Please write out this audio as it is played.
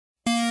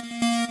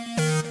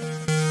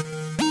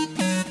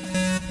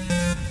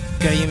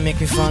Girl, you make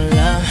me fall in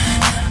love.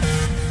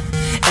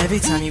 Every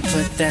time you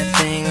put that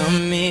thing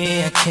on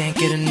me, I can't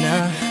get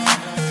enough.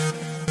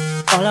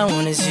 All I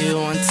want is you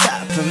on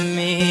top of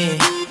me.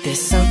 There's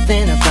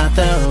something about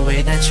the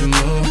way that you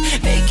move,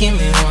 making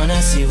me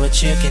wanna see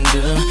what you can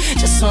do.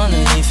 Just wanna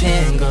leave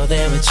here and go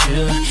there with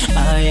you.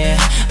 Oh yeah,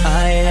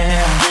 oh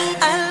yeah.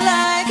 I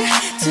like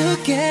to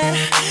get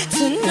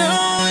to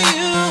know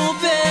you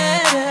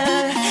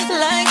better.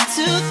 Like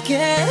to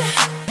get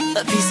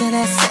a piece of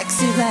that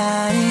sexy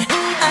body.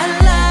 I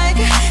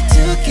like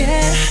to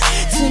get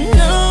to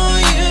know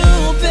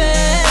you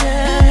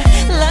better.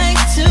 Like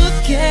to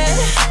get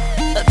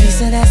a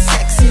piece of that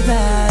sexy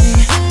body.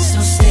 So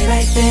stay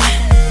right there,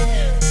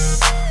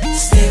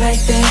 stay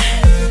right there,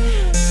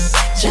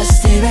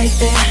 just stay right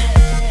there.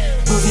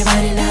 Move your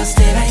body now,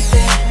 stay right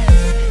there.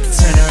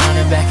 Turn around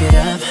and back it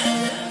up,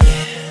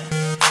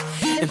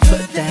 and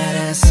put that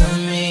ass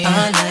on me.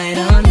 All night,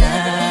 all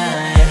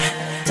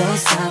night, don't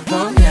stop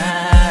all night.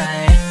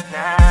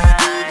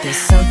 There's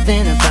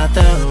something about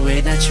the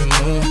way that you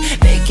move,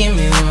 making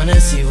me wanna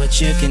see what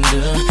you can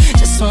do.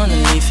 Just wanna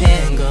leave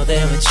here and go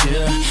there with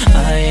you.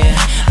 Oh yeah,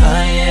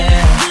 oh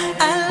yeah.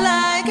 I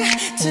like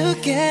to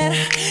get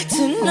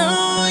to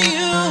know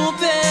you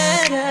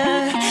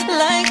better.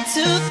 Like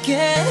to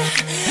get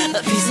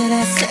a piece of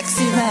that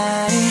sexy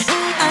body.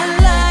 I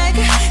like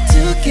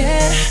to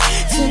get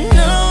to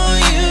know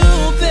you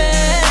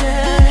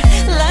better.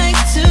 Like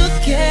to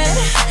get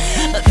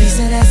a piece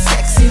of that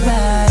sexy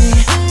body.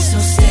 So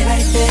stay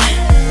right there,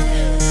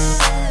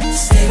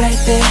 stay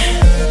right there,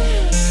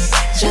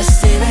 just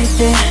stay right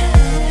there.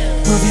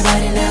 Move your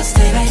body now,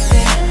 stay right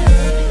there.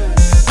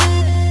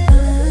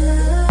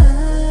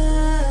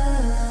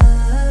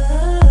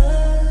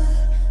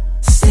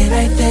 Stay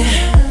right there.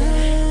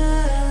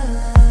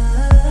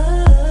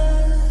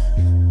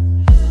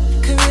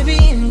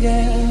 Caribbean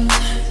girls,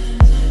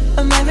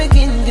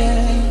 American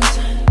girls,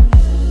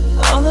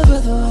 all over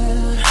the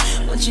world,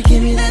 won't you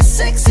give me that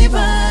sexy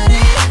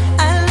body?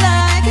 I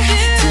like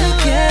to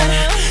get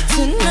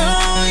to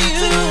know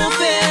you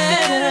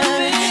better.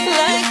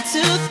 Like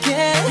to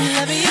get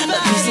a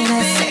piece of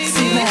that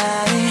sexy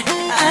body.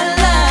 I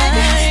like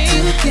to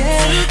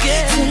get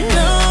to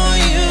know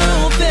you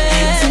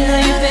better.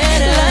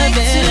 Like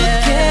to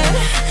get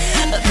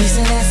a piece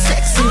of that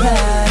sexy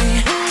body.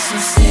 So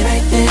stay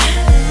right there,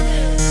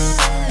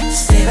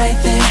 stay right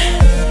there,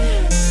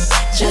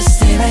 just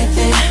stay right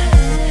there.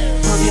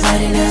 Move your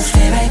body now,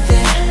 stay right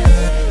there.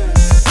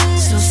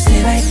 So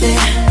stay right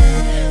there,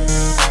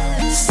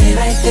 stay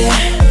right there,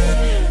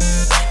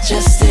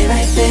 just stay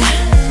right there.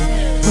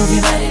 Move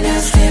your body now,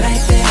 stay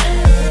right there.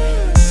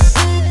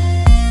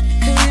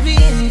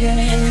 Caribbean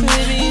girl,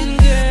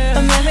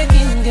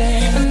 American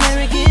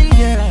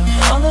girl,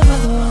 all over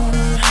the world,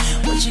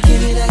 won't you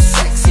give me that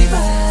sexy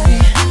body?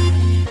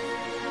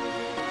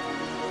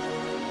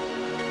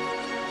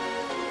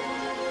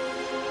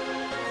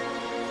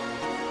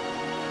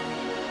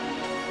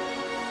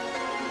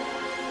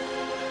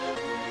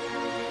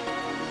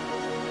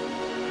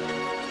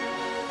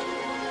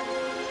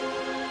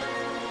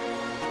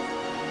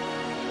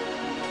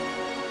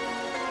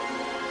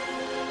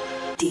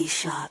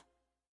 D-Shot.